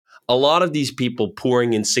a lot of these people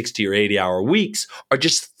pouring in 60 or 80-hour weeks are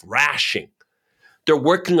just thrashing. They're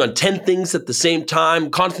working on 10 things at the same time,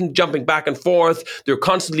 constantly jumping back and forth. They're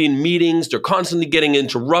constantly in meetings. They're constantly getting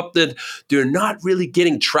interrupted. They're not really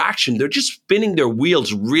getting traction. They're just spinning their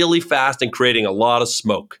wheels really fast and creating a lot of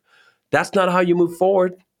smoke. That's not how you move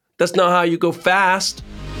forward. That's not how you go fast.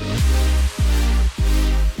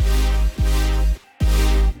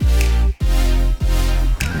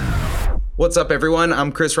 What's up, everyone?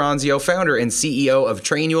 I'm Chris Ronzio, founder and CEO of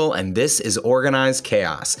Trainual, and this is Organized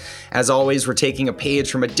Chaos. As always, we're taking a page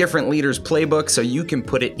from a different leader's playbook so you can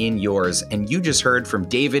put it in yours. And you just heard from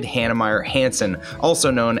David Heinemeier Hansson, also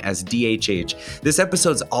known as DHH. This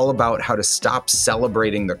episode's all about how to stop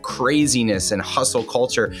celebrating the craziness and hustle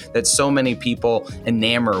culture that so many people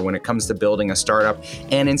enamor when it comes to building a startup,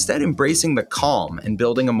 and instead embracing the calm and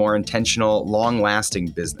building a more intentional, long-lasting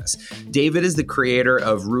business. David is the creator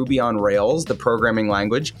of Ruby on Rails, the programming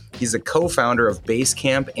language. He's a co-founder of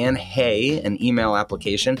Basecamp and Hey, an email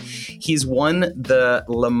application. He's won the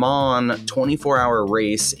Le Mans 24-hour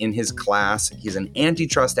race in his class. He's an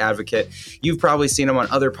antitrust advocate. You've probably seen him on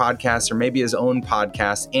other podcasts or maybe his own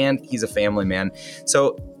podcast, and he's a family man.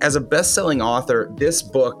 So as a best-selling author, this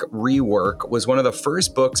book, Rework, was one of the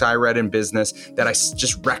first books I read in business that I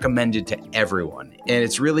just recommended to everyone. And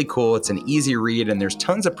it's really cool. It's an easy read, and there's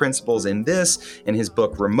tons of principles in this, in his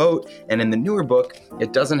book, Remote, and in the newer book,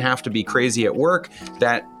 It Doesn't Have to Be Crazy at Work,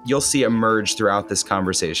 that you'll see emerge throughout this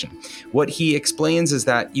conversation. What he explains is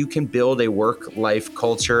that you can build a work-life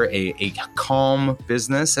culture, a calm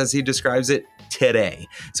business, as he describes it, today.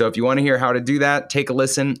 So if you want to hear how to do that, take a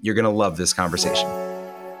listen. You're going to love this conversation.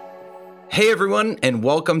 Hey everyone, and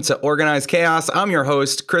welcome to Organized Chaos. I'm your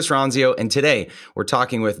host, Chris Ronzio, and today we're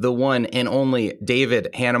talking with the one and only David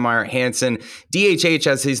Heinemeier Hansson, DHH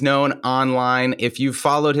as he's known online. If you've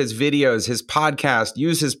followed his videos, his podcast,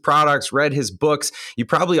 used his products, read his books, you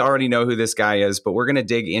probably already know who this guy is, but we're going to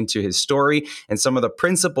dig into his story and some of the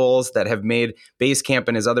principles that have made Basecamp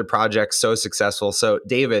and his other projects so successful. So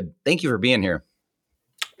David, thank you for being here.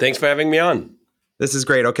 Thanks for having me on. This is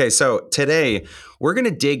great. Okay, so today we're going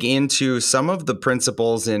to dig into some of the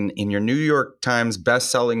principles in your New York Times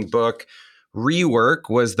best-selling book. Rework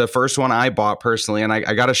was the first one I bought personally, and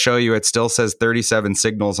I got to show you, it still says 37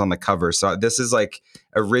 signals on the cover. So this is like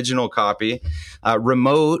original copy.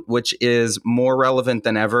 Remote, which is more relevant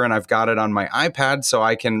than ever, and I've got it on my iPad so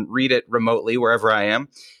I can read it remotely wherever I am.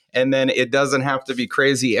 And then It Doesn't Have to Be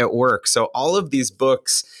Crazy at Work. So all of these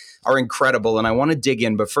books are incredible, and I want to dig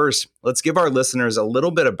in. But first, let's give our listeners a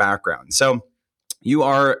little bit of background. So you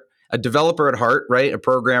are a developer at heart, right? A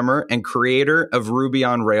programmer and creator of Ruby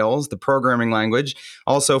on Rails, the programming language.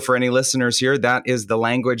 Also, for any listeners here, that is the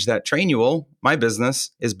language that Trainual, my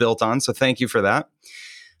business, is built on. So thank you for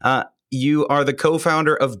that. You are the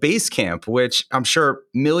co-founder of Basecamp, which I'm sure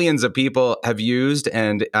millions of people have used.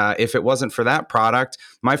 And if it wasn't for that product,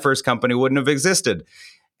 my first company wouldn't have existed.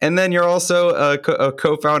 And then you're also a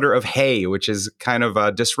co-founder of Hey, which is kind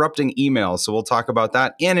of disrupting email. So we'll talk about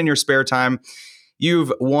that. And in your spare time,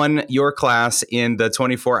 you've won your class in the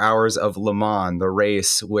 24 hours of Le Mans, the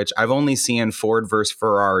race, which I've only seen Ford versus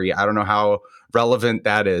Ferrari. I don't know how relevant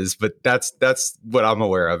that is, but that's what I'm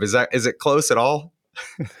aware of. Is it close at all?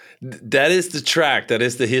 That is the track. That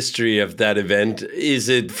is the history of that event. Is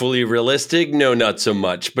it fully realistic? No, not so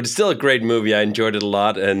much. But it's still a great movie. I enjoyed it a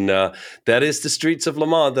lot. And that is the streets of Le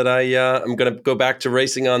Mans that I'm going to go back to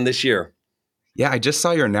racing on this year. Yeah, I just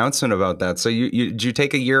saw your announcement about that. So did you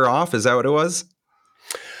take a year off? Is that what it was?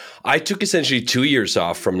 I took essentially 2 years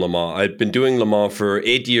off from Le Mans. I'd been doing Le Mans for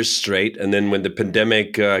 8 years straight. And then when the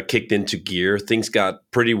pandemic kicked into gear, things got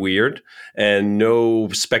pretty weird and no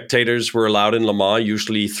spectators were allowed in Le Mans.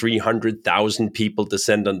 Usually 300,000 people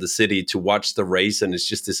descend on the city to watch the race. And it's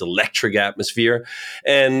just this electric atmosphere.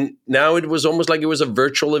 And now it was almost like it was a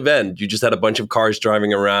virtual event. You just had a bunch of cars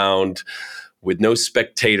driving around with no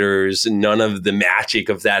spectators, none of the magic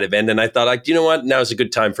of that event. And I thought, like, you know what? Now's a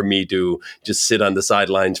good time for me to just sit on the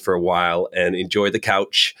sidelines for a while and enjoy the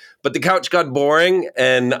couch. But the couch got boring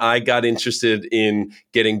and I got interested in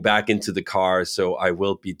getting back into the car. So I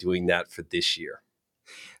will be doing that for this year.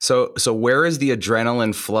 So where is the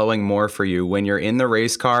adrenaline flowing more for you, when you're in the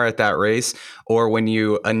race car at that race, or when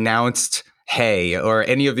you announced Hey, or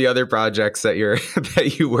any of the other projects that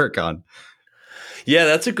you work on? Yeah,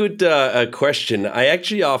 that's a good question. I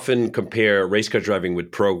actually often compare race car driving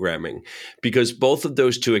with programming because both of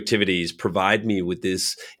those two activities provide me with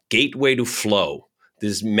this gateway to flow,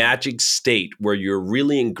 this magic state where you're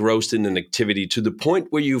really engrossed in an activity to the point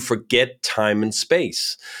where you forget time and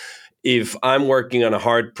space. if I'm working on a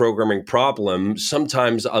hard programming problem,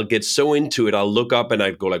 sometimes I'll get so into it, I'll look up and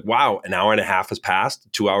I'd go like, wow, an hour and a half has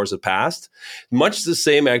passed, 2 hours have passed. Much the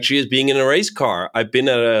same actually as being in a race car. I've been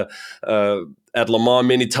at Le Mans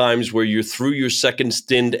many times where you're through your second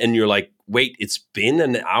stint and you're like, wait, it's been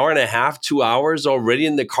an hour and a half, 2 hours already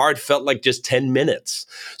in the car. It felt like just 10 minutes.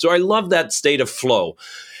 So I love that state of flow.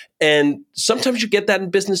 And sometimes you get that in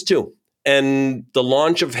business too. And the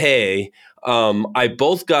launch of Hey, I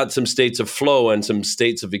both got some states of flow and some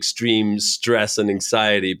states of extreme stress and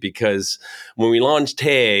anxiety, because when we launched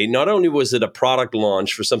Hey, not only was it a product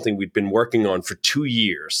launch for something we'd been working on for 2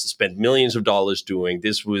 years, spent millions of dollars doing,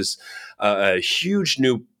 this was a huge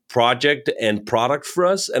new project and product for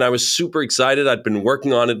us. And I was super excited. I'd been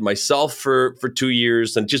working on it myself for 2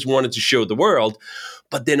 years and just wanted to show the world.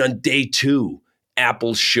 But then on day 2,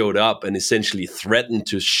 Apple showed up and essentially threatened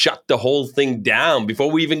to shut the whole thing down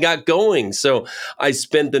before we even got going. So I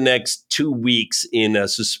spent the next 2 weeks in a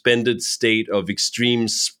suspended state of extreme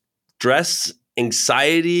stress,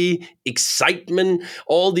 anxiety, excitement,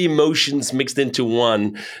 all the emotions mixed into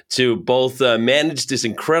one, to both manage this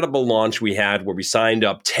incredible launch we had where we signed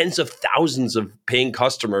up tens of thousands of paying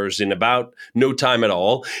customers in about no time at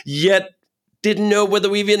all, yet didn't know whether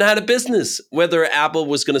we even had a business, whether Apple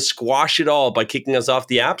was going to squash it all by kicking us off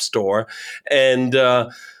the App Store. And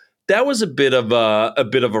that was a bit of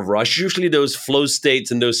a rush. Usually those flow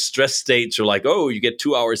states and those stress states are like, oh, you get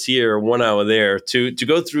 2 hours here, 1 hour there. To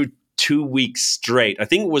go through 2 weeks straight, I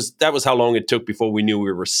think that was how long it took before we knew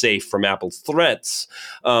we were safe from Apple's threats,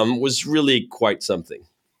 was really quite something.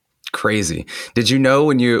 Crazy. Did you know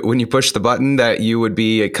when you pushed the button that you would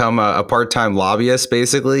become a part-time lobbyist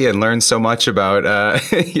basically and learn so much about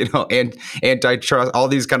antitrust, all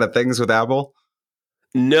these kind of things with Apple?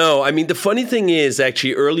 No, I mean, the funny thing is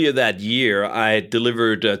actually earlier that year, I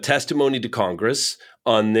delivered a testimony to Congress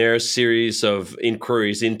on their series of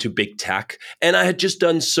inquiries into big tech. And I had just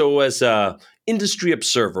done so as a industry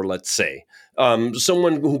observer, let's say.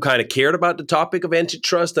 Someone who kind of cared about the topic of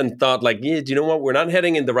antitrust and thought like, yeah, do you know what? We're not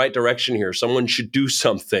heading in the right direction here. Someone should do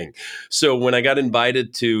something. So when I got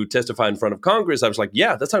invited to testify in front of Congress, I was like,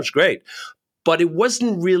 yeah, that sounds great. But it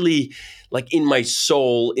wasn't really like in my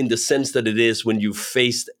soul in the sense that it is when you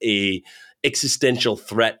faced a existential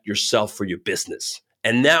threat yourself for your business.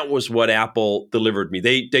 And that was what Apple delivered me.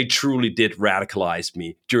 They truly did radicalize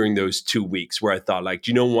me during those 2 weeks where I thought like,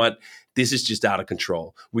 do you know what? This is just out of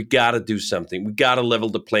control. We got to do something. We got to level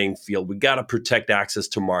the playing field. We got to protect access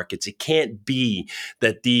to markets. It can't be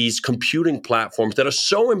that these computing platforms that are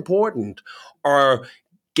so important are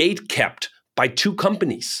gate-kept by 2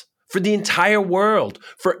 companies for the entire world,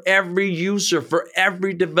 for every user, for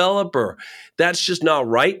every developer. That's just not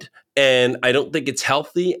right. And I don't think it's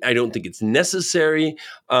healthy. I don't think it's necessary.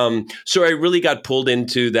 So I really got pulled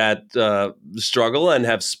into that struggle and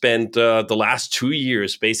have spent the last 2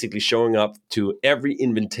 years basically showing up to every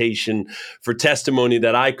invitation for testimony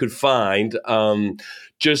that I could find. 2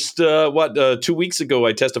 weeks ago,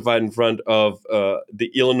 I testified in front of the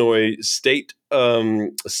Illinois State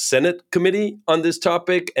Senate Committee on this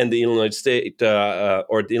topic and the Illinois State the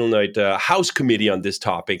Illinois House Committee on this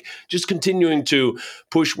topic, just continuing to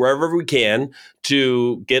push wherever we can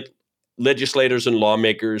to get legislators and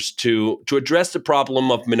lawmakers to address the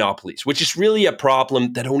problem of monopolies, which is really a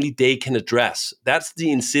problem that only they can address. That's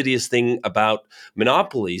the insidious thing about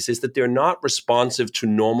monopolies, is that they're not responsive to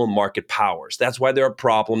normal market powers. That's why they're a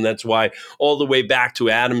problem. That's why all the way back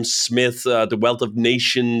to Adam Smith, The Wealth of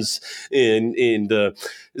Nations in the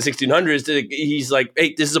 1600s, he's like,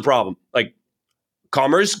 hey, this is a problem. Like,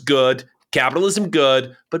 commerce, good. Capitalism,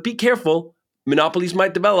 good. But be careful. Monopolies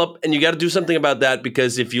might develop, and you got to do something about that,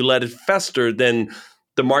 because if you let it fester, then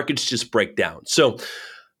the markets just break down. So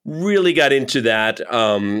really got into that.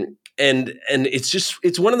 And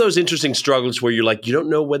it's one of those interesting struggles where you're like, you don't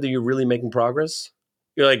know whether you're really making progress.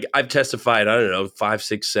 You're like, I've testified, I don't know, 5,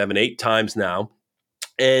 6, 7, 8 times now.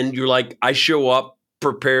 And you're like, I show up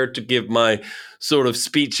prepared to give my sort of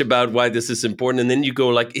speech about why this is important. And then you go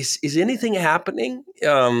like, is anything happening?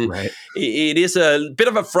 Right. It is a bit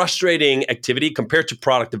of a frustrating activity compared to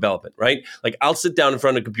product development, right? Like I'll sit down in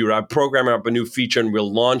front of a computer, I program up a new feature and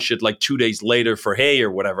we'll launch it like 2 days later for Hey or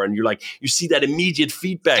whatever. And you're like, you see that immediate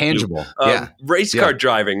feedback. Tangible. Yeah. Race car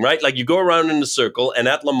driving, right? Like you go around in a circle and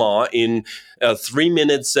at Le Mans in 3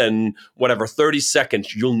 minutes and 30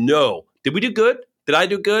 seconds, you'll know, did we do good? Did I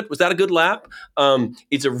do good? Was that a good lap?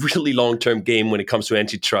 It's a really long-term game when it comes to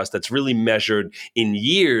antitrust that's really measured in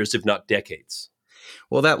years, if not decades.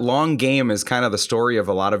 Well, that long game is kind of the story of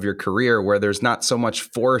a lot of your career where there's not so much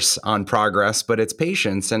force on progress, but it's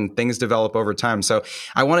patience and things develop over time. So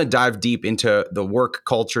I want to dive deep into the work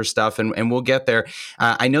culture stuff and we'll get there.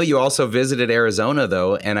 I know you also visited Arizona,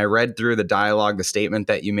 though, and I read through the dialogue, the statement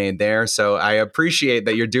that you made there. So I appreciate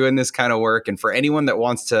that you're doing this kind of work. And for anyone that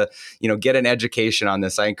wants to, get an education on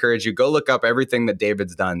this, I encourage you, go look up everything that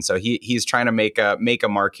David's done. So he's trying to make a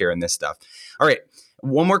mark here in this stuff. All right.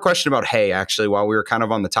 One more question about Hey, actually, while we were kind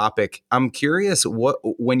of on the topic. I'm curious,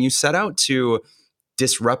 when you set out to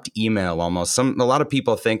disrupt email almost, a lot of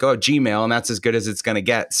people think, oh, Gmail, and that's as good as it's going to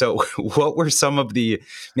get. So what were some of the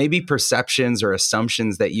maybe perceptions or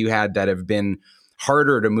assumptions that you had that have been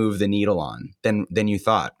harder to move the needle on than you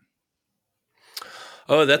thought?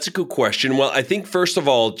 Oh, that's a good question. Well, I think first of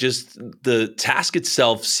all, just the task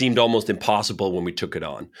itself seemed almost impossible when we took it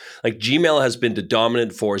on. Like Gmail has been the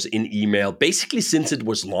dominant force in email basically since it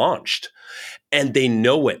was launched, and they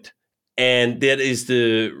know it. And that is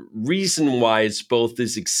the reason why it's both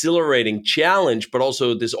this exhilarating challenge, but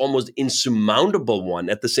also this almost insurmountable one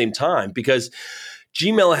at the same time, because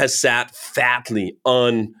Gmail has sat fatly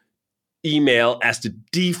on email as the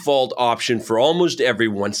default option for almost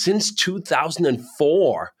everyone since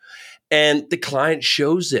 2004. And the client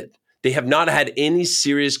shows it. They have not had any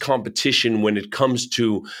serious competition when it comes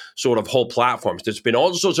to sort of whole platforms. There's been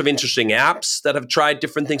all sorts of interesting apps that have tried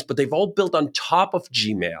different things, but they've all built on top of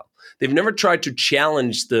Gmail. They've never tried to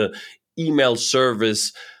challenge the email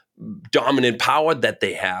service dominant power that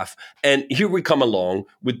they have. And here we come along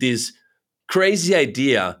with this crazy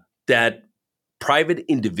idea that private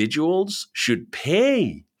individuals should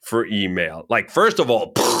pay for email. Like, first of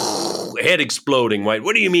all, head exploding, right?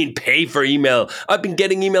 What do you mean pay for email? I've been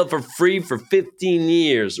getting email for free for 15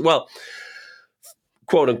 years. Well,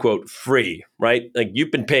 quote unquote free, right? Like you've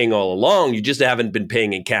been paying all along. You just haven't been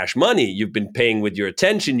paying in cash money. You've been paying with your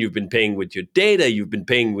attention. You've been paying with your data. You've been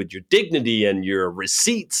paying with your dignity and your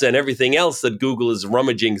receipts and everything else that Google is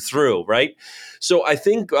rummaging through, right? So I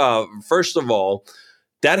think, first of all,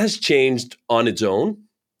 that has changed on its own.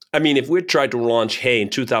 I mean, if we tried to launch Hey in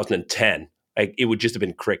 2010, it would just have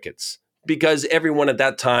been crickets, because everyone at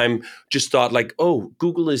that time just thought like, oh,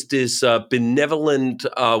 Google is this benevolent,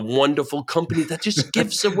 wonderful company that just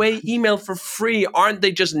gives away email for free. Aren't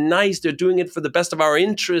they just nice? They're doing it for the best of our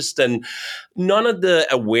interest. And none of the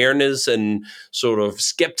awareness and sort of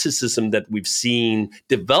skepticism that we've seen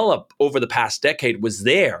develop over the past decade was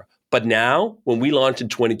there. But now, when we launched in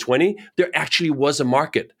 2020, there actually was a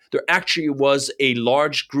market. There actually was a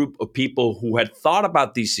large group of people who had thought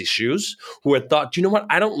about these issues, who had thought, you know what,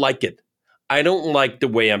 I don't like it. I don't like the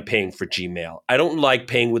way I'm paying for Gmail. I don't like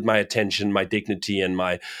paying with my attention, my dignity, and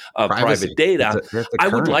my private data. I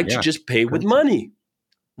would like to just pay with money,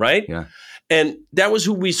 right? Yeah. And that was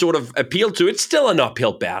who we sort of appealed to. It's still an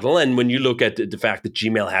uphill battle. And when you look at the fact that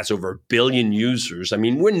Gmail has over 1 billion users, I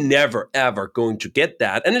mean, we're never, ever going to get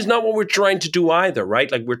that. And it's not what we're trying to do either,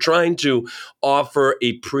 right? Like we're trying to offer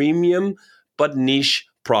a premium but niche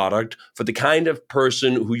product for the kind of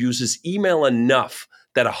person who uses email enough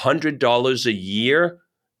that $100 a year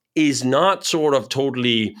is not sort of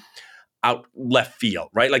totally out left field,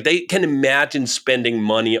 right? Like they can imagine spending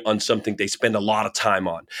money on something they spend a lot of time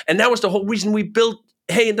on. And that was the whole reason we built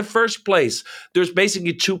Hey in the first place. There's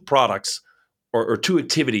basically two products or two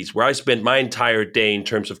activities where I spent my entire day in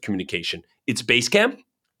terms of communication. It's Basecamp.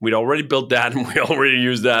 We'd already built that and we already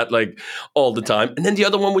use that like all the time. And then the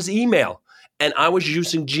other one was email. And I was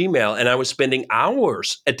using Gmail and I was spending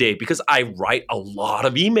hours a day because I write a lot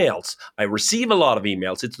of emails. I receive a lot of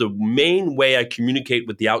emails. It's the main way I communicate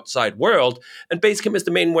with the outside world. And Basecamp is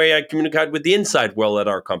the main way I communicate with the inside world at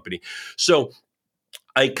our company. So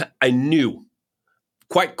I knew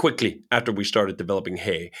quite quickly after we started developing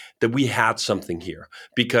Hey that we had something here.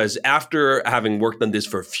 Because after having worked on this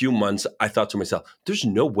for a few months, I thought to myself, there's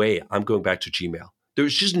no way I'm going back to Gmail.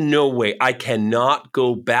 There's just no way. I cannot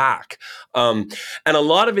go back. And a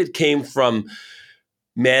lot of it came from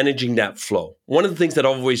managing that flow. One of the things that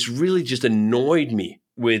always really just annoyed me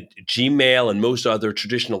with Gmail and most other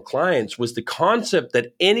traditional clients was the concept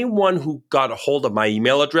that anyone who got a hold of my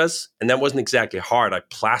email address, and that wasn't exactly hard, I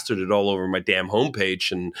plastered it all over my damn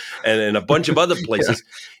homepage and a bunch of other places,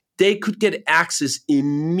 they could get access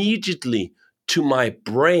immediately to my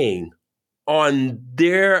brain on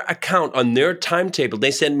their account, on their timetable.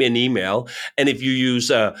 They send me an email, and if you use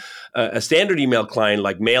a standard email client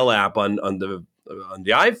like Mail app on the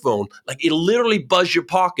iPhone, like it'll literally buzz your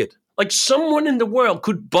pocket. Like someone in the world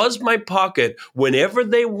could buzz my pocket whenever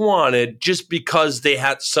they wanted just because they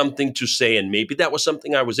had something to say, and maybe that was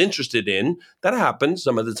something I was interested in. That happened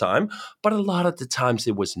some of the time, but a lot of the times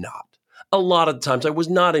it was not. a lot of times I was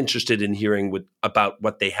not interested in hearing about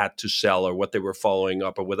what they had to sell or what they were following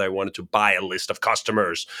up or whether I wanted to buy a list of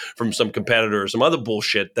customers from some competitor or some other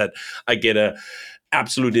bullshit that I get a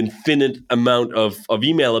absolute infinite amount of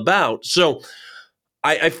email about. So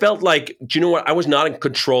I felt like, do you know what? I was not in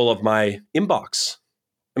control of my inbox.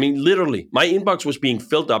 I mean, literally, my inbox was being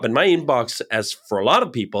filled up, and my inbox, as for a lot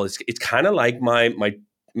of people, it's kind of like my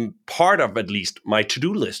part of, at least, my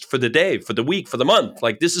to-do list for the day, for the week, for the month.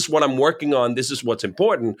 Like, this is what I'm working on. This is what's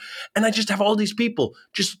important. And I just have all these people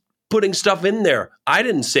just putting stuff in there. I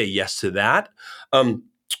didn't say yes to that.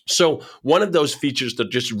 So one of those features that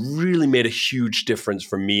just really made a huge difference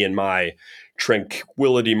for me and my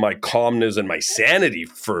tranquility, my calmness, and my sanity,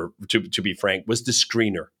 to be frank, was the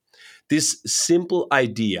screener. This simple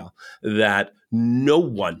idea that no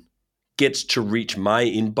one gets to reach my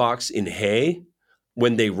inbox in Hey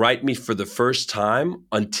when they write me for the first time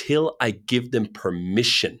until I give them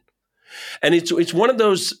permission. And it's one of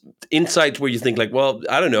those insights where you think like, well,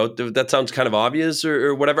 I don't know, that sounds kind of obvious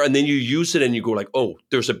or whatever. And then you use it and you go like, oh,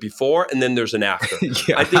 there's a before and then there's an after.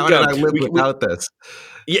 Yeah, I think, how did I live without this?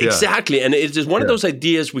 Yeah, exactly. And it's just one of those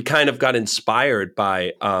ideas we kind of got inspired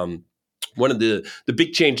by one of the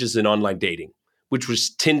big changes in online dating, which was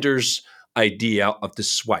Tinder's idea of the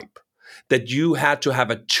swipe, that you had to have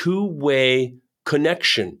a two-way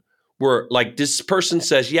connection where like this person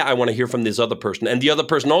says, yeah, I want to hear from this other person. And the other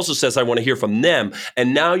person also says, I want to hear from them.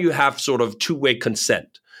 And now you have sort of two-way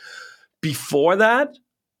consent. Before that,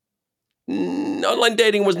 online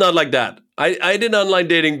dating was not like that. I did online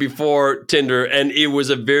dating before Tinder, and it was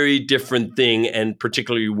a very different thing. And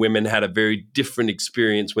particularly women had a very different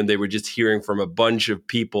experience when they were just hearing from a bunch of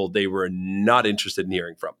people they were not interested in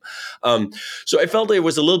hearing from. So I felt it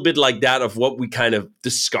was a little bit like that of what we kind of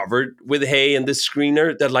discovered with Hey and this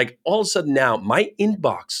screener, that like all of a sudden now my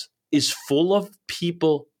inbox is full of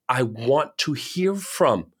people I want to hear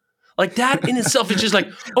from. Like that in itself is just like,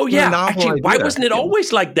 oh yeah, actually, why wasn't it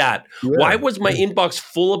always like that? Yeah. Why was my inbox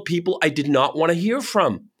full of people I did not want to hear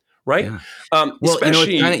from? Right. Yeah. Well,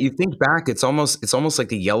 you think back, it's almost like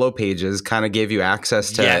the Yellow Pages kind of gave you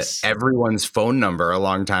access to everyone's phone number a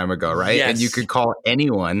long time ago, right? Yes. And you could call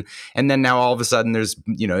anyone. And then now all of a sudden there's,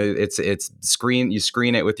 it's you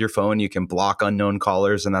screen it with your phone, you can block unknown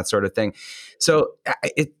callers and that sort of thing. So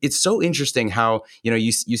it's so interesting how,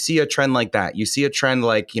 you see a trend like that. You see a trend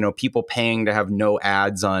like, people paying to have no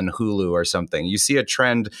ads on Hulu or something. You see a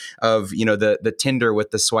trend of, the Tinder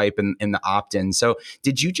with the swipe and the opt-in. So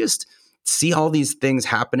did you just see all these things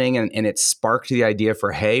happening and it sparked the idea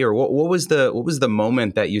for Hey? Or what was the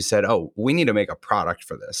moment that you said, oh, we need to make a product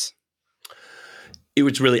for this? It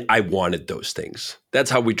was really, I wanted those things.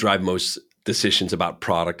 That's how we drive most decisions about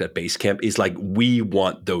product at Basecamp, is like, we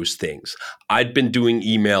want those things. I'd been doing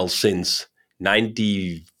email since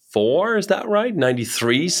 94, is that right?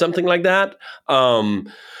 93, something like that. So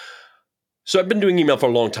I've been doing email for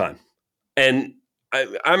a long time. And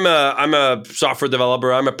I'm a software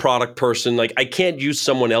developer. I'm a product person. Like, I can't use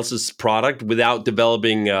someone else's product without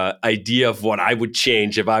developing an idea of what I would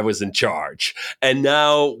change if I was in charge. And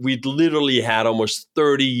now we'd literally had almost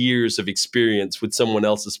 30 years of experience with someone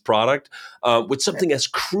else's product, with something as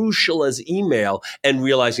crucial as email, and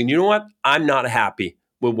realizing, you know what? I'm not happy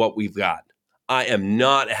with what we've got. I am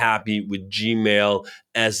not happy with Gmail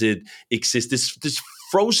as it exists. This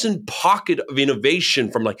frozen pocket of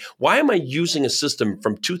innovation from like, why am I using a system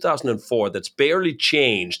from 2004 that's barely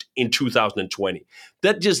changed in 2020?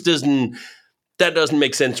 That just doesn't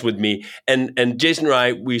make sense with me. And Jason and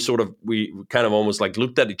I, we kind of almost like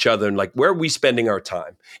looked at each other and like, where are we spending our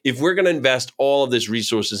time? If we're going to invest all of these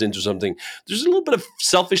resources into something, there's a little bit of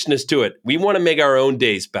selfishness to it. We want to make our own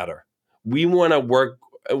days better. We want to work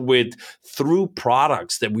through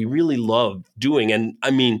products that we really love doing. And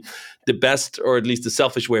I mean, the best, or at least the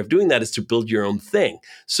selfish way of doing that, is to build your own thing.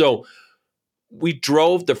 So we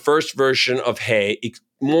drove the first version of Hey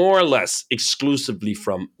more or less exclusively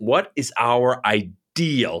from what is our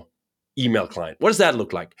ideal email client? What does that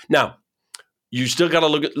look like? Now, you still got to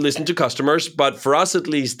listen to customers, but for us at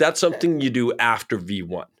least, that's something you do after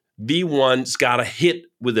V1. V1's got to hit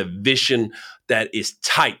with a vision that is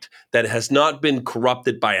tight, that has not been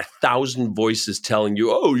corrupted by 1,000 voices telling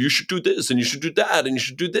you, oh, you should do this and you should do that and you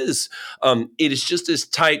should do this. It is just this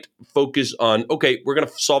tight focus on, okay, we're going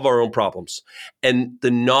to solve our own problems. And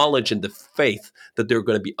the knowledge and the faith that there are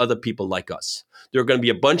going to be other people like us. There are going to be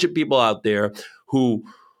a bunch of people out there who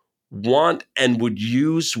want and would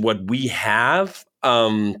use what we have,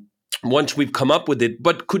 once we've come up with it,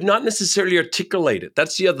 but could not necessarily articulate it.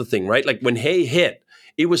 That's the other thing, right? Like when Hey hit,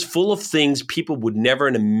 it was full of things people would never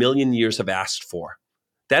in a million years have asked for.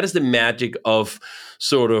 That is the magic of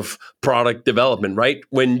sort of product development, right?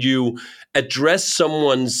 When you address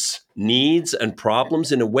someone's needs and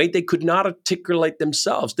problems in a way they could not articulate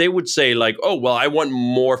themselves. They would say like, oh, well, I want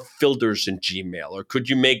more filters in Gmail. Or could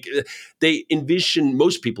you make,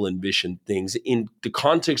 most people envision things in the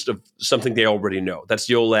context of something they already know. That's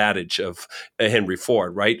the old adage of Henry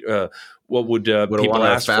Ford, right? What would people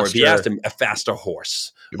ask for if he asked him? A faster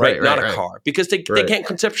horse, right? Not a car, because they can't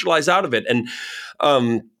conceptualize out of it. And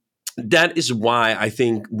that is why I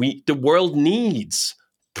think the world needs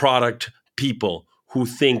product people who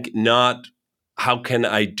think not how can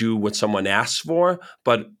I do what someone asks for,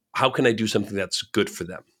 but how can I do something that's good for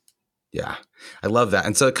them. Yeah, I love that.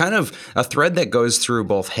 And so kind of a thread that goes through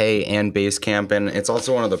both Hey and Basecamp, and it's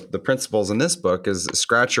also one of the principles in this book, is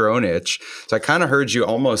scratch your own itch. So I kind of heard you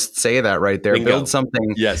almost say that right there. Bingo. Build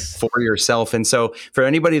something for yourself. And so for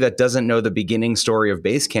anybody that doesn't know the beginning story of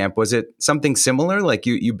Basecamp, was it something similar? Like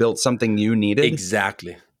you built something you needed?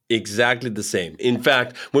 Exactly the same. In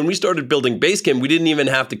fact, when we started building Basecamp, we didn't even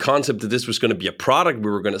have the concept that this was going to be a product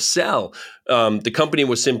we were going to sell. The company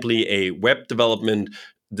was simply a web development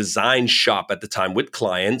design shop at the time with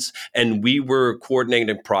clients, and we were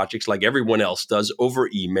coordinating projects like everyone else does over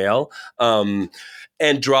email, and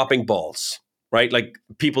dropping balls. Right? Like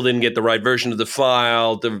people didn't get the right version of the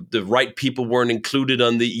file. The right people weren't included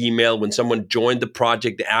on the email. When someone joined the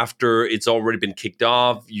project after it's already been kicked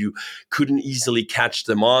off, you couldn't easily catch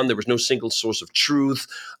them on. There was no single source of truth.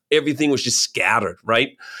 Everything was just scattered,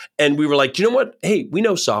 right? And we were like, you know what? Hey, we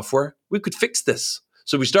know software. We could fix this.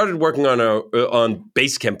 So we started working on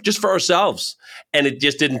Basecamp just for ourselves. And it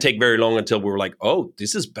just didn't take very long until we were like, oh,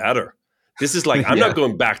 this is better. This is like, I'm not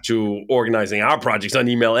going back to organizing our projects on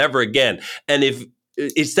email ever again. And if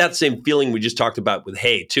it's that same feeling we just talked about with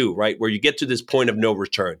Hey too, right? Where you get to this point of no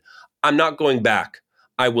return. I'm not going back.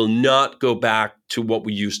 I will not go back to what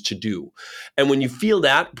we used to do. And when you feel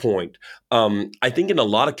that point, I think in a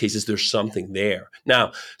lot of cases, there's something there.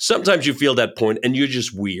 Now, sometimes you feel that point and you're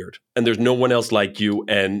just weird and there's no one else like you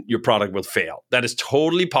and your product will fail. That is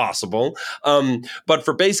totally possible. But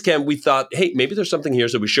for Basecamp, we thought, hey, maybe there's something here.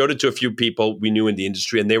 So we showed it to a few people we knew in the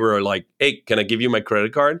industry and they were like, hey, can I give you my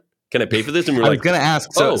credit card? Can I pay for this? And we were I was going to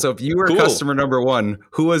ask. So if you were customer number one,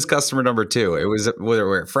 who was customer number two?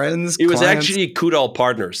 Were it friends? It was clients? actually Kudal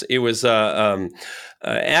Partners. It was an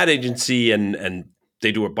ad agency, and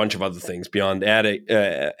they do a bunch of other things beyond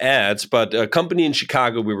ads. But a company in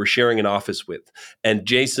Chicago we were sharing an office with, and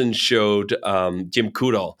Jason showed Jim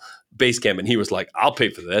Kudal Basecamp, and he was like, "I'll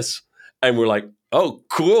pay for this," and we're like, oh,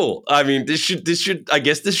 cool. I mean, this should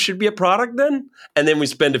be a product then. And then we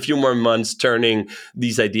spend a few more months turning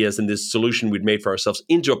these ideas and this solution we'd made for ourselves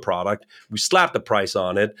into a product. We slapped the price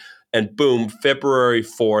on it and boom, February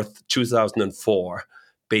 4th, 2004,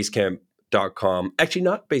 Basecamp.com. Actually,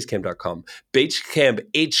 not Basecamp.com,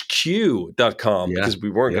 BasecampHQ.com, because we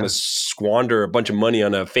weren't going to squander a bunch of money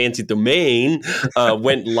on a fancy domain,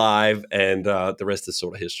 went live, and the rest is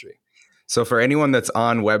sort of history. So for anyone that's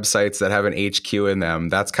on websites that have an HQ in them,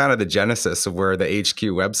 that's kind of the genesis of where the HQ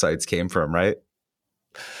websites came from, right?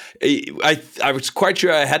 I was quite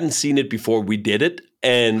sure I hadn't seen it before we did it.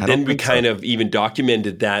 And then we kind of even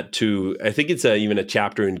documented that to, I think it's even a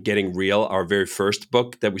chapter in Getting Real, our very first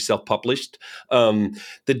book that we self-published,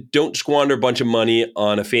 that don't squander a bunch of money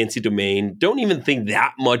on a fancy domain. Don't even think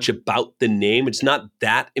that much about the name. It's not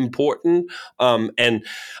that important. And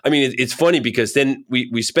I mean, it's funny because then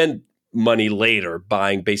we spent money later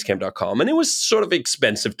buying Basecamp.com, and it was sort of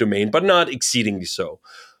expensive domain, but not exceedingly so.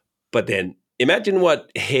 But then imagine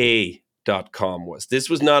what Hey.com was. This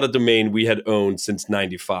was not a domain we had owned since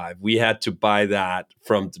 95. We had to buy that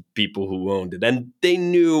from the people who owned it, and they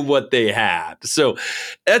knew what they had. So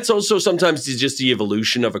that's also sometimes just the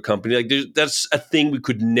evolution of a company. Like that's a thing we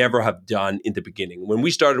could never have done in the beginning. When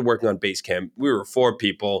we started working on Basecamp, we were 4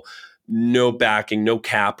 people, no backing, no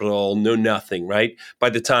capital, no nothing, right? By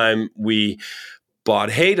the time we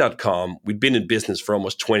bought Hey.com, we'd been in business for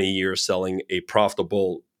almost 20 years selling a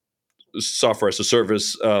profitable software as a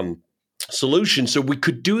service solution. So we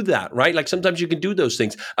could do that, right? Like sometimes you can do those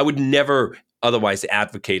things. I would never otherwise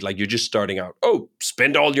advocate like you're just starting out, oh,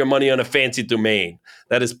 spend all your money on a fancy domain.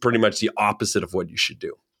 That is pretty much the opposite of what you should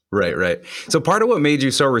do. Right. So part of what made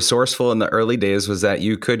you so resourceful in the early days was that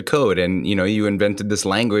you could code, and you invented this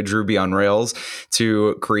language, Ruby on Rails,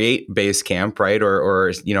 to create Basecamp, right?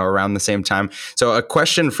 Or around the same time. So a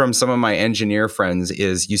question from some of my engineer friends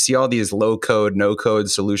is, you see all these low code, no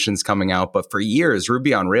code solutions coming out, but for years,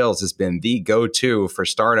 Ruby on Rails has been the go-to for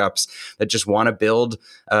startups that just want to build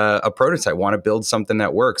a prototype, want to build something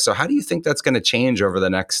that works. So how do you think that's going to change over the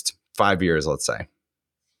next 5 years, let's say?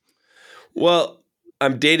 Well,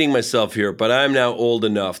 I'm dating myself here, but I'm now old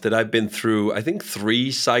enough that I've been through, I think,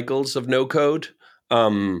 3 cycles of no code.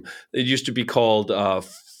 It used to be called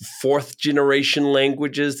fourth generation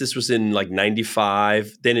languages. This was in like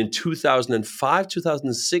 95. Then in 2005,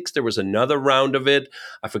 2006, there was another round of it.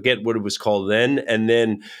 I forget what it was called then. And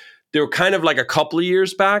then there were kind of like a couple of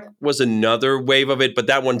years back was another wave of it, but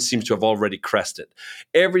that one seems to have already crested.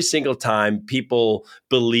 Every single time people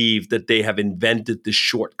believe that they have invented the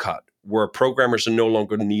shortcut where programmers are no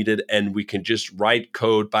longer needed and we can just write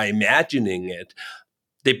code by imagining it,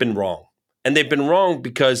 they've been wrong. And they've been wrong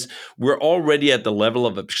because we're already at the level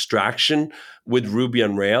of abstraction with Ruby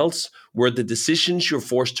on Rails, where the decisions you're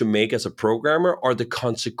forced to make as a programmer are the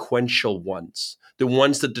consequential ones, the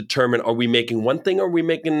ones that determine, are we making one thing or are we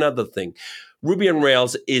making another thing? Ruby on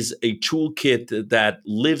Rails is a toolkit that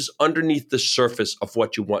lives underneath the surface of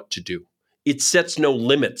what you want to do. It sets no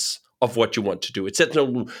limits of what you want to do. It sets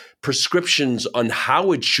no prescriptions on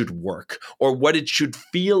how it should work or what it should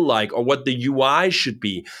feel like or what the UI should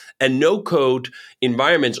be. And no-code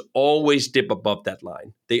environments always dip above that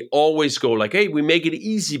line. They always go like, hey, we make it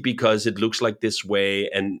easy because it looks like this way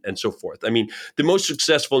and so forth. I mean, the most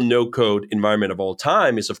successful no-code environment of all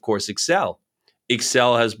time is, of course, Excel.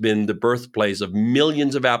 Excel has been the birthplace of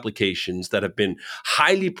millions of applications that have been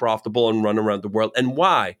highly profitable and run around the world. And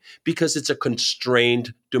why? Because it's a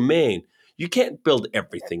constrained domain. You can't build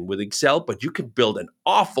everything with Excel, but you can build an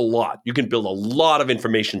awful lot. You can build a lot of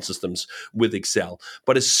information systems with Excel.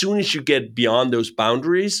 But as soon as you get beyond those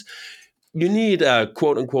boundaries, you need a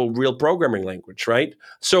quote unquote real programming language, right?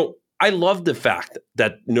 So I love the fact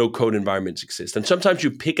that no code environments exist. And sometimes you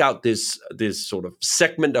pick out this sort of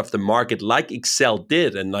segment of the market like Excel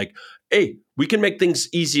did and like, hey, we can make things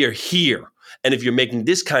easier here. And if you're making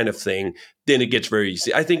this kind of thing, then it gets very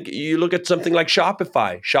easy. I think you look at something like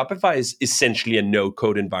Shopify. Shopify is essentially a no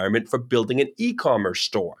code environment for building an e-commerce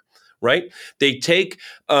store, right? They take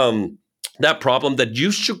that problem that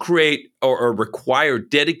used to create or require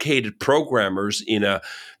dedicated programmers in a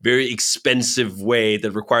very expensive way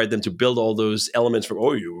that required them to build all those elements from,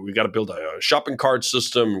 we got to build a shopping cart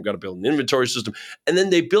system, we got to build an inventory system. And then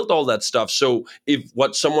they built all that stuff. So if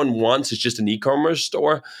what someone wants is just an e-commerce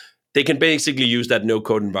store, they can basically use that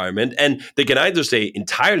no-code environment. And they can either say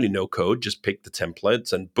entirely no-code, just pick the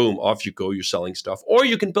templates and boom, off you go, you're selling stuff. Or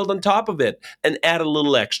you can build on top of it and add a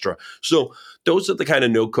little extra. So those are the kind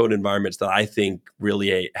of no-code environments that I think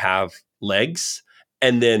really have legs.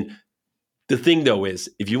 And then the thing, though, is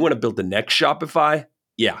if you want to build the next Shopify,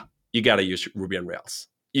 you got to use Ruby on Rails.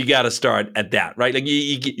 You got to start at that, right? Like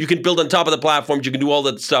you can build on top of the platforms, you can do all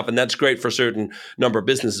that stuff, and that's great for a certain number of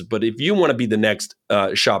businesses. But if you want to be the next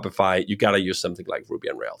Shopify, you got to use something like Ruby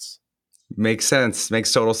on Rails. Makes sense.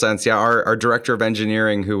 Makes total sense. Yeah, our director of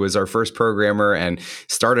engineering, who was our first programmer and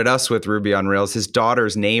started us with Ruby on Rails, his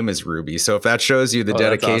daughter's name is Ruby. So if that shows you the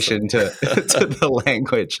dedication to the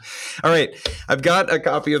language. All right. I've got a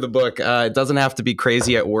copy of the book. It doesn't have to be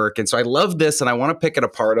crazy at work. And so I love this and I want to pick it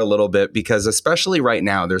apart a little bit because especially right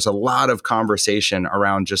now, there's a lot of conversation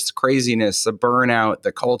around just craziness, the burnout,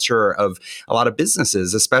 the culture of a lot of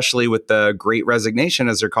businesses, especially with the Great Resignation,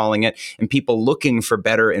 as they're calling it, and people looking for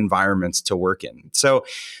better environments to work in. So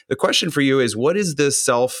the question for you is, what is this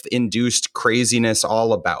self-induced craziness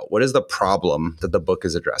all about? What is the problem that the book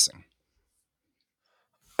is addressing?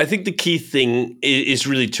 I think the key thing is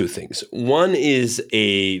really 2 things. One is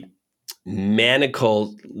a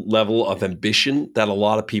maniacal level of ambition that a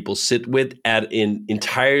lot of people sit with at an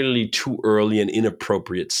entirely too early and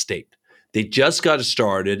inappropriate state. They just got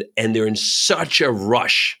started and they're in such a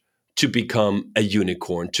rush to become a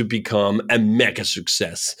unicorn, to become a mega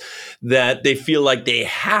success, that they feel like they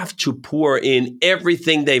have to pour in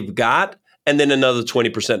everything they've got and then another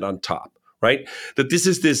 20% on top, right? That this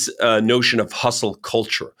is this notion of hustle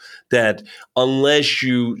culture, that unless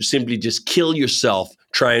you simply just kill yourself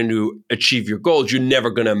trying to achieve your goals, you're never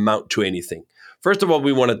going to amount to anything. First of all,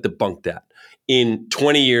 we want to debunk that. In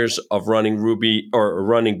 20 years of running Ruby or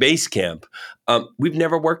running Basecamp, we've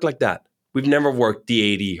never worked like that. We've never worked the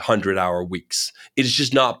 80, 100-hour weeks. It has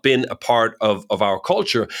just not been a part of our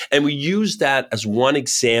culture. And we use that as one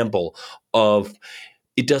example of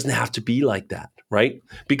it doesn't have to be like that, right?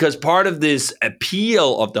 Because part of this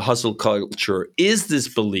appeal of the hustle culture is this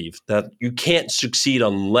belief that you can't succeed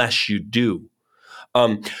unless you do.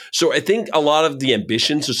 So I think a lot of the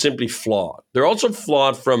ambitions are simply flawed. They're also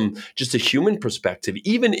flawed from just a human perspective.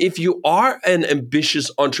 Even if you are an ambitious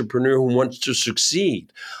entrepreneur who wants to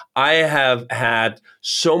succeed, I have had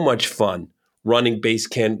so much fun running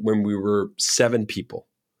Basecamp when we were 7 people,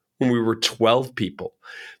 when we were 12 people.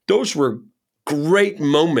 Those were great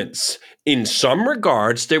moments. In some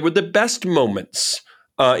regards, they were the best moments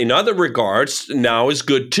In other regards, now is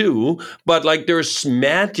good too, but like there's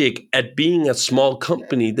magic at being a small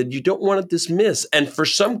company that you don't want to dismiss. And for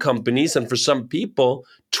some companies and for some people,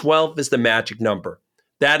 12 is the magic number.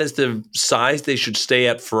 That is the size they should stay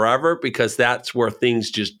at forever because that's where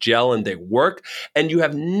things just gel and they work. And you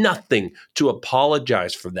have nothing to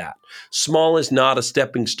apologize for that. Small is not a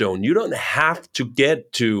stepping stone. You don't have to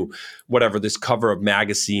get to whatever this cover of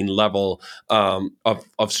magazine level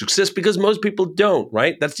of success because most people don't,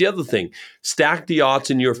 right? That's the other thing. Stack the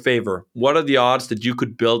odds in your favor. What are the odds that you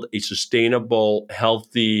could build a sustainable,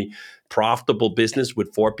 healthy, profitable business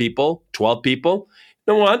with 4 people, 12 people?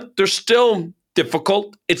 You know what? They're still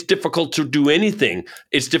difficult. It's difficult to do anything.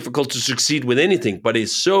 It's difficult to succeed with anything, but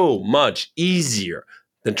it's so much easier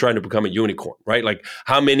than trying to become a unicorn, right? Like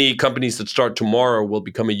how many companies that start tomorrow will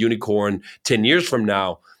become a unicorn 10 years from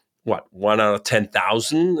now? What, 1 out of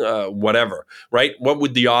 10,000, whatever, right? What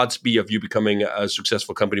would the odds be of you becoming a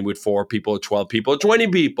successful company with 4 people, 12 people, 20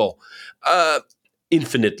 people?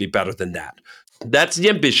 Infinitely better than that. That's the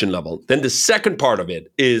ambition level. Then the second part of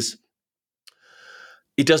it is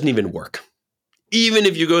it doesn't even work. Even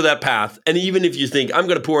if you go that path, and even if you think, I'm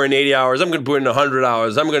going to pour in 80 hours, I'm going to pour in 100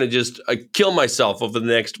 hours, I'm going to just kill myself over the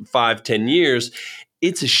next 5-10 years,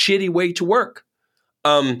 it's a shitty way to work.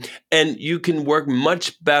 And you can work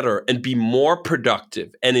much better and be more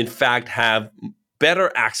productive and, in fact, have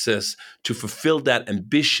better access to fulfill that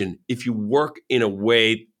ambition if you work in a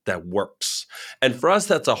way that works. And for us,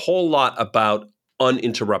 that's a whole lot about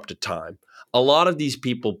uninterrupted time. A lot of these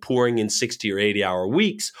people pouring in 60 or 80-hour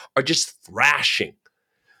weeks are just thrashing.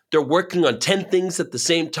 They're working on 10 things at the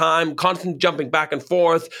same time, constantly jumping back and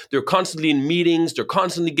forth. They're constantly in meetings. They're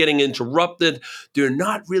constantly getting interrupted. They're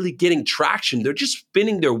not really getting traction. They're just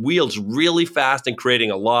spinning their wheels really fast and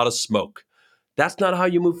creating a lot of smoke. That's not how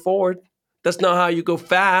you move forward. That's not how you go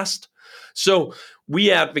fast. So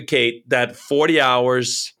we advocate that 40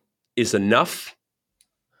 hours is enough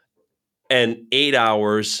and 8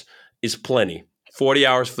 hours is plenty. 40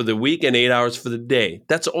 hours for the week and 8 hours for the day.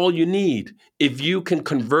 That's all you need. If you can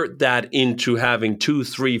convert that into having 2,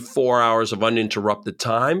 3, 4 hours of uninterrupted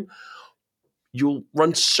time, you'll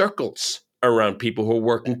run circles around people who are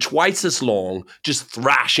working twice as long, just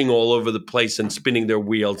thrashing all over the place and spinning their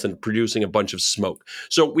wheels and producing a bunch of smoke.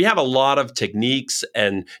 So we have a lot of techniques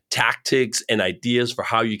and tactics and ideas for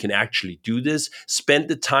how you can actually do this. Spend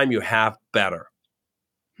the time you have better.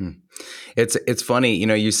 It's funny,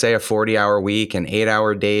 you say a 40-hour week and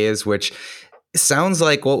 8-hour days, which sounds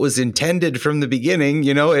like what was intended from the beginning.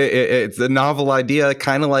 It's a novel idea,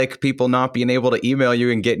 kind of like people not being able to email you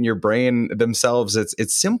and get in your brain themselves.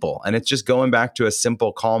 It's simple, and it's just going back to a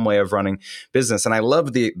simple, calm way of running business. And I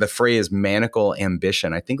love the phrase "maniacal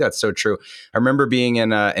ambition." I think that's so true. I remember being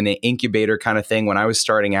in an incubator kind of thing when I was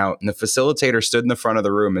starting out, and the facilitator stood in the front of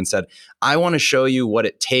the room and said, "I want to show you what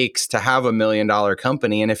it takes to have $1 million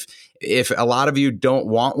company, and if a lot of you don't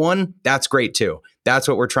want one, that's great too." That's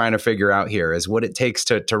what we're trying to figure out here is what it takes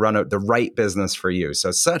to run the right business for you.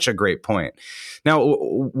 So such a great point. Now,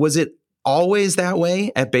 was it always that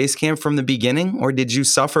way at Basecamp from the beginning, or did you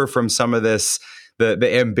suffer from some of this, the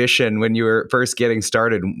ambition when you were first getting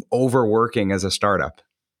started, overworking as a startup?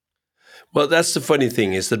 Well, that's the funny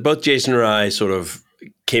thing is that both Jason and I sort of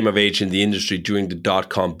came of age in the industry during the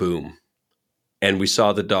dot-com boom. And we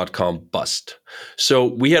saw the dot-com bust. So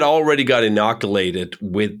we had already got inoculated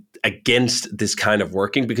against this kind of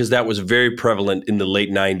working because that was very prevalent in the late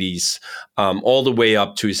 90s, all the way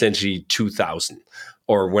up to essentially 2000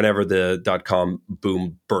 or whenever the dot-com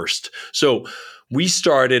boom burst. So we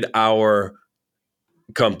started our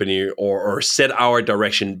company or set our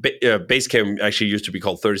direction. Basecamp actually used to be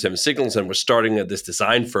called 37 Signals and was starting at this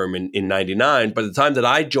design firm in 99. By the time that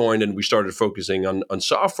I joined and we started focusing on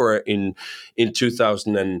software in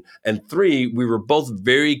 2003, we were both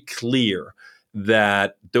very clear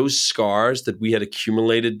that those scars that we had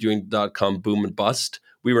accumulated during the dot-com boom and bust,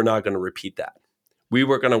 we were not going to repeat that. We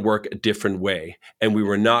were going to work a different way, and we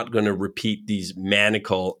were not going to repeat these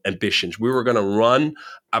maniacal ambitions. We were going to run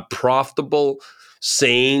a profitable,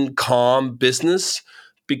 sane, calm business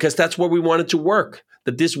because that's where we wanted to work.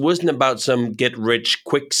 That this wasn't about some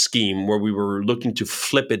get-rich-quick scheme where we were looking to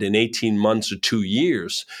flip it in 18 months or 2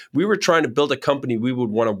 years. We were trying to build a company we would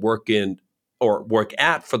want to work in or work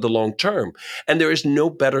at for the long term. And there is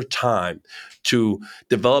no better time to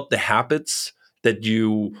develop the habits that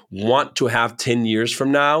you want to have 10 years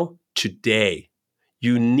from now, today.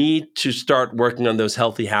 You need to start working on those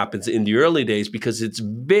healthy habits in the early days because it's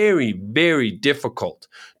very, very difficult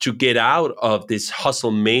to get out of this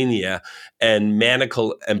hustle mania and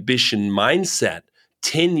maniacal ambition mindset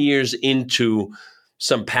 10 years into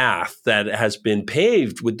some path that has been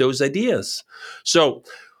paved with those ideas. So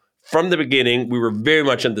from the beginning, we were very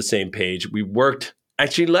much on the same page. We worked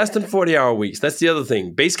actually less than 40-hour weeks. That's the other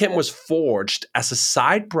thing. Basecamp was forged as a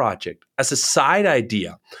side project, as a side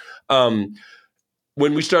idea. When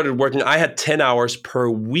we started working, I had 10 hours per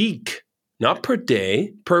week, not per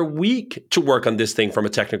day, per week to work on this thing from a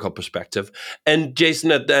technical perspective. And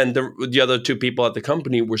Jason and the other two people at the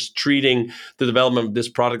company were treating the development of this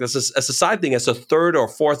product as a side thing, as a third or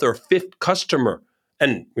fourth or fifth customer.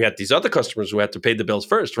 And we had these other customers who had to pay the bills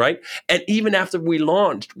first, right? And even after we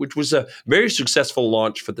launched, which was a very successful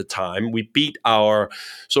launch for the time, we beat our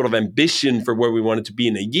sort of ambition for where we wanted to be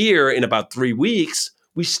in a year in about 3 weeks.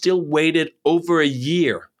 We still waited over a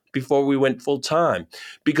year before we went full time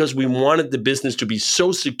because we wanted the business to be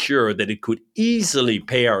so secure that it could easily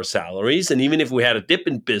pay our salaries. And even if we had a dip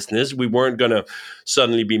in business, we weren't going to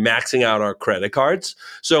suddenly be maxing out our credit cards.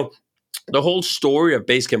 So the whole story of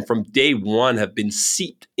Basecamp from day one have been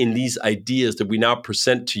seeped in these ideas that we now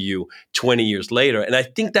present to you 20 years later. And I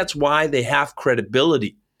think that's why they have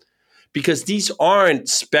credibility, because these aren't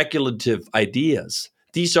speculative ideas.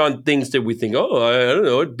 These aren't things that we think, oh, I don't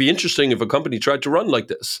know, it'd be interesting if a company tried to run like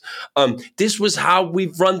this. This was how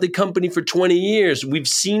we've run the company for 20 years. We've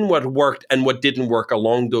seen what worked and what didn't work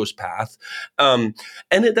along those paths. And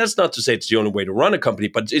that's not to say it's the only way to run a company,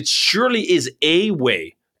 but it surely is a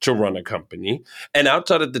way to run a company. And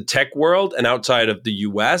outside of the tech world and outside of the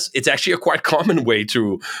US, it's actually a quite common way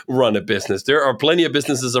to run a business. There are plenty of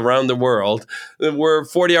businesses around the world where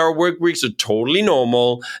 40-hour work weeks are totally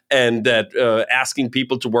normal, and that asking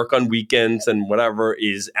people to work on weekends and whatever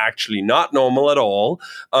is actually not normal at all.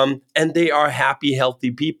 And they are happy, healthy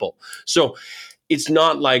people. So it's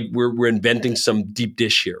not like we're inventing some deep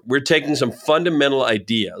dish here. We're taking some fundamental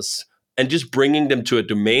ideas and just bringing them to a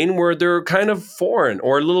domain where they're kind of foreign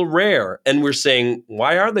or a little rare. And we're saying,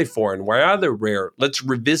 why are they foreign? Why are they rare? Let's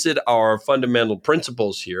revisit our fundamental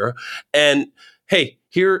principles here. And hey,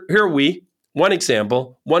 here are we, one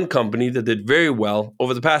example, one company that did very well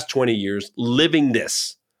over the past 20 years living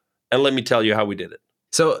this. And let me tell you how we did it.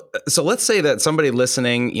 So let's say that somebody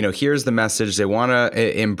listening, hears the message, they want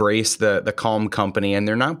to embrace the Calm company, and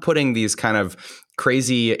they're not putting these kind of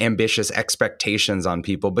crazy ambitious expectations on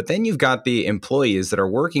people. But then you've got the employees that are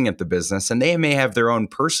working at the business, and they may have their own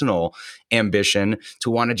personal ambition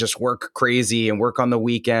to want to just work crazy and work on the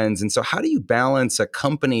weekends. And so how do you balance a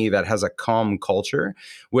company that has a calm culture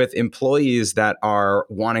with employees that are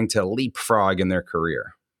wanting to leapfrog in their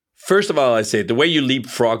career? First of all, I say the way you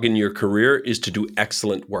leapfrog in your career is to do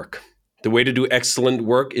excellent work. The way to do excellent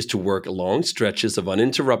work is to work long stretches of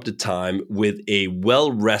uninterrupted time with a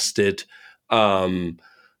well-rested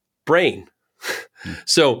brain.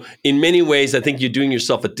 So in many ways, I think you're doing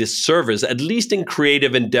yourself a disservice, at least in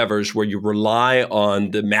creative endeavors where you rely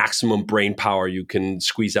on the maximum brain power you can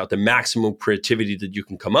squeeze out, the maximum creativity that you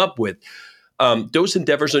can come up with. Those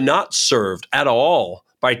endeavors are not served at all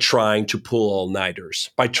by trying to pull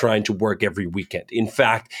all-nighters, by trying to work every weekend. In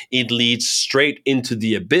fact, it leads straight into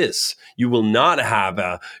the abyss. You will not have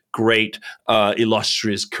a great,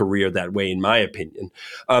 illustrious career that way, in my opinion.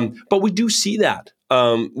 But we do see that.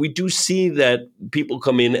 We do see that people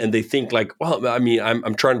come in and they think like, well, I mean,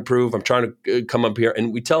 I'm trying to prove, I'm trying to come up here.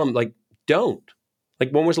 And we tell them like, don't.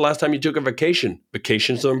 Like, when was the last time you took a vacation?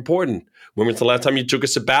 Vacations are important. When was the last time you took a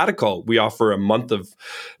sabbatical? We offer a month of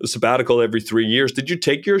sabbatical every 3 years. Did you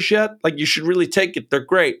take yours yet? Like, you should really take it. They're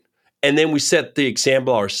great. And then we set the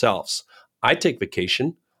example ourselves. I take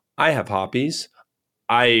vacation. I have hobbies.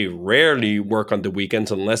 I rarely work on the weekends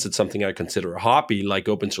unless it's something I consider a hobby, like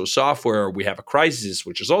open source software, or we have a crisis,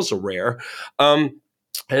 which is also rare. And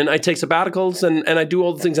I take sabbaticals and I do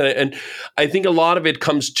all the things. And I think a lot of it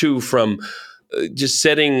comes from just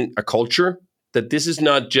setting a culture that this is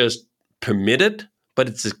not just permitted, but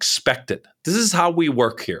it's expected. This is how we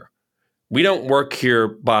work here. We don't work here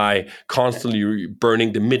by constantly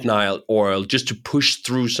burning the midnight oil just to push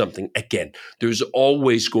through something. Again, there's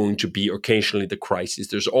always going to be occasionally the crisis.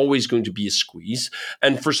 There's always going to be a squeeze.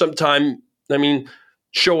 And for some time, I mean,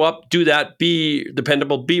 show up, do that, be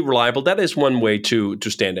dependable, be reliable. That is one way to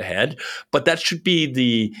stand ahead. But that should be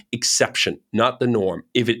the exception, not the norm.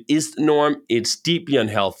 If it is the norm, it's deeply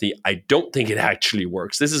unhealthy. I don't think it actually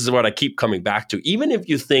works. This is what I keep coming back to. Even if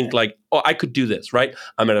you think like, oh, I could do this, right?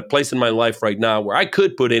 I'm at a place in my life right now where I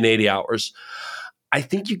could put in 80 hours. I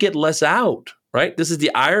think you get less out, right? This is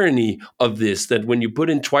the irony of this, that when you put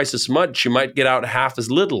in twice as much, you might get out half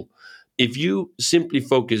as little. If you simply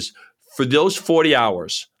focus, for those 40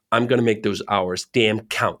 hours, I'm going to make those hours damn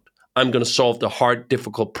count. I'm going to solve the hard,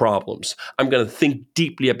 difficult problems. I'm going to think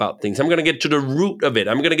deeply about things. I'm going to get to the root of it.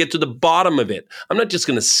 I'm going to get to the bottom of it. I'm not just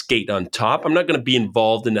going to skate on top. I'm not going to be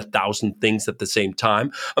involved in 1,000 things at the same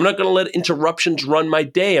time. I'm not going to let interruptions run my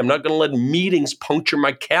day. I'm not going to let meetings puncture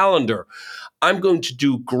my calendar. I'm going to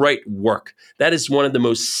do great work. That is one of the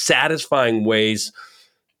most satisfying ways,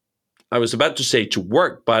 I was about to say to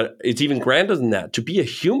work, but it's even grander than that, to be a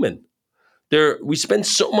human. We spend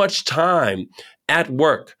so much time at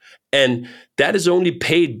work, and that is only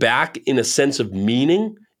paid back in a sense of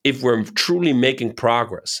meaning if we're truly making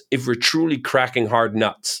progress, if we're truly cracking hard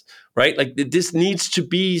nuts, right? Like this needs to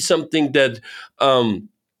be something that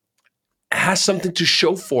has something to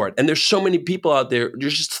show for it. And there's so many people out there, they're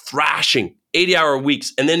just thrashing 80-hour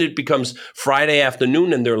weeks, and then it becomes Friday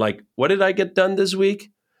afternoon, and they're like, what did I get done this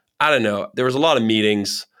week? I don't know. There was a lot of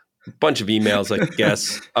meetings, a bunch of emails, I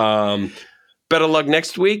guess. Better luck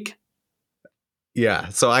next week. Yeah.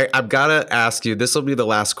 So I've got to ask you, this will be the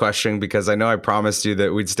last question because I know I promised you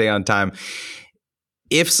that we'd stay on time.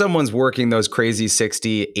 If someone's working those crazy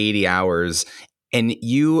 60, 80 hours and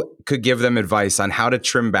you could give them advice on how to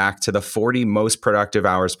trim back to the 40 most productive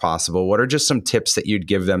hours possible, what are just some tips that you'd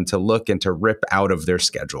give them to look and to rip out of their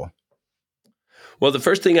schedule? Well, the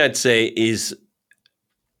first thing I'd say is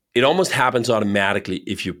it almost happens automatically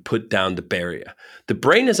if you put down the barrier. The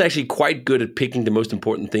brain is actually quite good at picking the most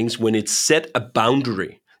important things when it's set a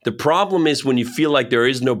boundary. The problem is when you feel like there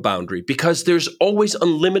is no boundary, because there's always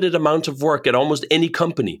unlimited amounts of work at almost any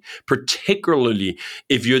company, particularly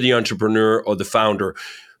if you're the entrepreneur or the founder.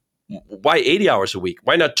 Why 80 hours a week?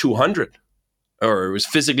 Why not 200? Or it was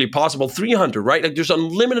physically possible, 300, right? Like there's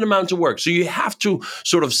unlimited amounts of work. So you have to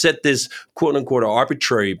sort of set this quote unquote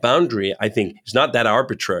arbitrary boundary. I think it's not that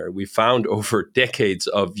arbitrary. We found over decades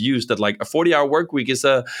of use that like a 40-hour work week is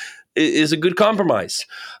a good compromise.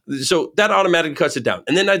 So that automatically cuts it down.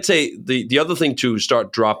 And then I'd say the other thing to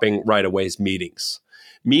start dropping right away is meetings.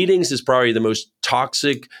 Meetings is probably the most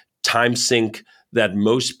toxic time sink that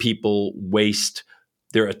most people waste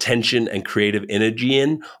their attention and creative energy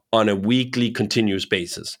in on a weekly continuous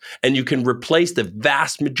basis. And you can replace the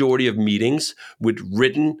vast majority of meetings with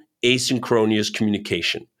written asynchronous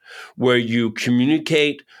communication, where you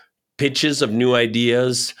communicate pitches of new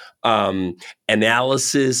ideas,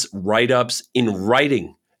 analysis, write-ups in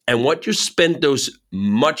writing. And what you spend those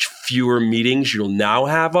much fewer meetings you'll now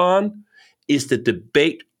have on is the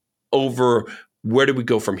debate over where do we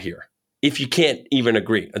go from here? If you can't even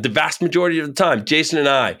agree. The vast majority of the time, Jason and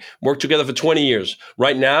I worked together for 20 years.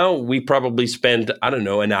 Right now, we probably spend,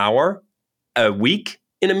 an hour a week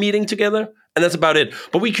in a meeting together. And that's about it.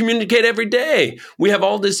 But we communicate every day. We have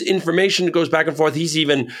all this information that goes back and forth. He's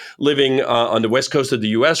even living on the west coast of the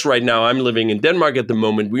US right now. I'm living in Denmark at the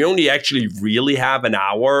moment. We only actually really have an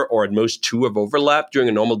hour or at most 2 of overlap during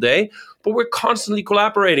a normal day. But we're constantly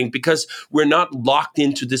collaborating because we're not locked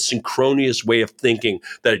into this synchronous way of thinking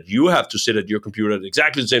that you have to sit at your computer at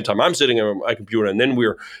exactly the same time I'm sitting at my computer, and then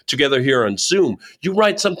we're together here on Zoom. You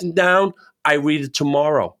write something down, I read it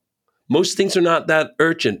tomorrow. Most things are not that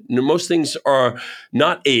urgent. Most things are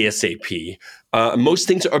not ASAP. Most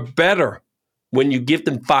things are better when you give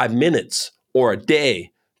them 5 minutes or a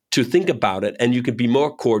day to think about it, and you can be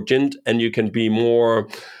more cogent and you can be more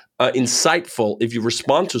insightful if you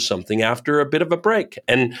respond to something after a bit of a break.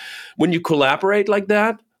 And when you collaborate like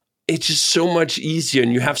that, it's just so much easier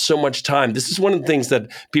and you have so much time. This is one of the things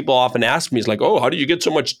that people often ask me is like, oh, how do you get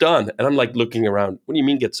so much done? And I'm like looking around, what do you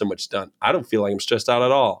mean get so much done? I don't feel like I'm stressed out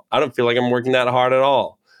at all. I don't feel like I'm working that hard at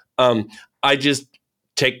all. I just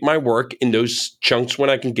take my work in those chunks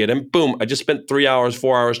when I can get them. Boom, I just spent 3 hours,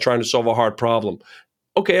 4 hours trying to solve a hard problem.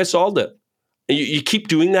 Okay, I solved it. And you keep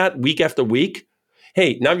doing that week after week.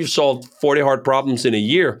 Hey, now you've solved 40 hard problems in a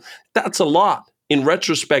year. That's a lot. In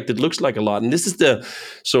retrospect, it looks like a lot. And this is the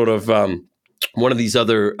sort of one of these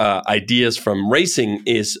other ideas from racing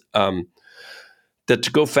is that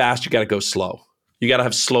to go fast, you got to go slow. You got to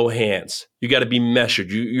have slow hands. You got to be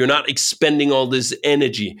measured. You're not expending all this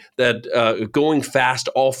energy that going fast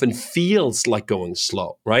often feels like going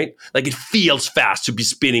slow, right? Like it feels fast to be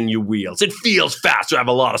spinning your wheels. It feels fast to have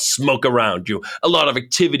a lot of smoke around you, a lot of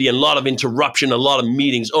activity, a lot of interruption, a lot of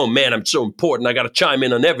meetings. Oh man, I'm so important. I got to chime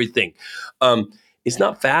in on everything. It's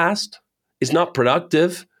not fast. It's not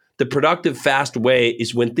productive. The productive, fast way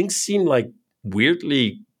is when things seem like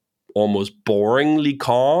weirdly, almost boringly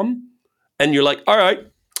calm. And you're like, all right,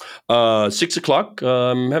 6 o'clock,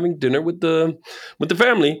 I'm having dinner with the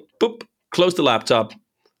family. Boop, close the laptop.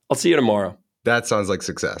 I'll see you tomorrow. That sounds like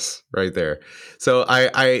success right there. So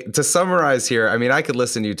I to summarize here, I mean, I could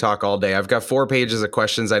listen to you talk all day. I've got 4 pages of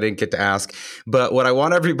questions I didn't get to ask, but what I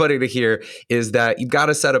want everybody to hear is that you've got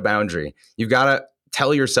to set a boundary. You've got to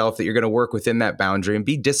tell yourself that you're going to work within that boundary and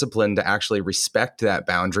be disciplined to actually respect that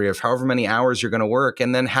boundary of however many hours you're going to work,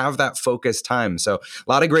 and then have that focused time. So a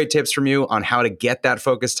lot of great tips from you on how to get that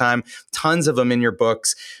focused time, tons of them in your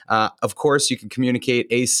books. Of course, you can communicate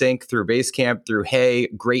async through Basecamp, through Hey,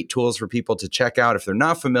 great tools for people to check out if they're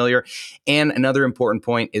not familiar. And another important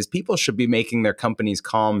point is people should be making their companies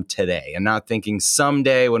calm today and not thinking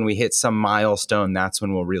someday when we hit some milestone, that's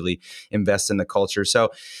when we'll really invest in the culture. So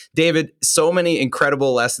David, so many incredible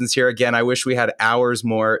lessons here. Again, I wish we had hours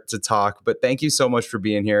more to talk, but thank you so much for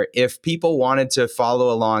being here. If people wanted to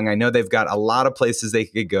follow along, I know they've got a lot of places they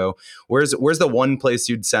could go. Where's the one place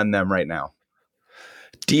you'd send them right now?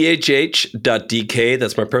 DHH.DK,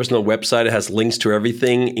 that's my personal website. It has links to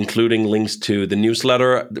everything, including links to the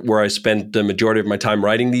newsletter where I spent the majority of my time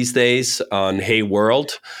writing these days on Hey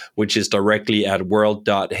World, which is directly at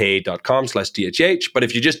world.hey.com/DHH. But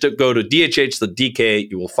if you just go to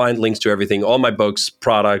DHH.DK, you will find links to everything, all my books,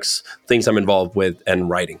 products, things I'm involved with, and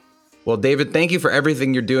writing. Well, David, thank you for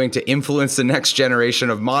everything you're doing to influence the next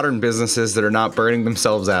generation of modern businesses that are not burning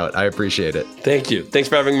themselves out. I appreciate it. Thank you. Thanks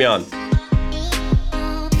for having me on.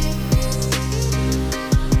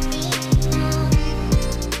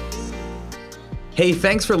 Hey,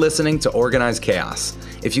 thanks for listening to Organized Chaos.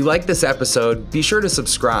 If you like this episode, be sure to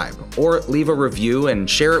subscribe or leave a review and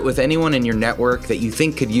share it with anyone in your network that you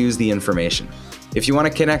think could use the information. If you want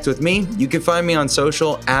to connect with me, you can find me on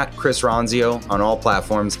social at Chris Ronzio on all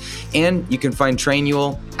platforms, and you can find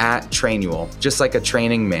Trainual at Trainual, just like a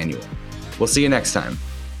training manual. We'll see you next time.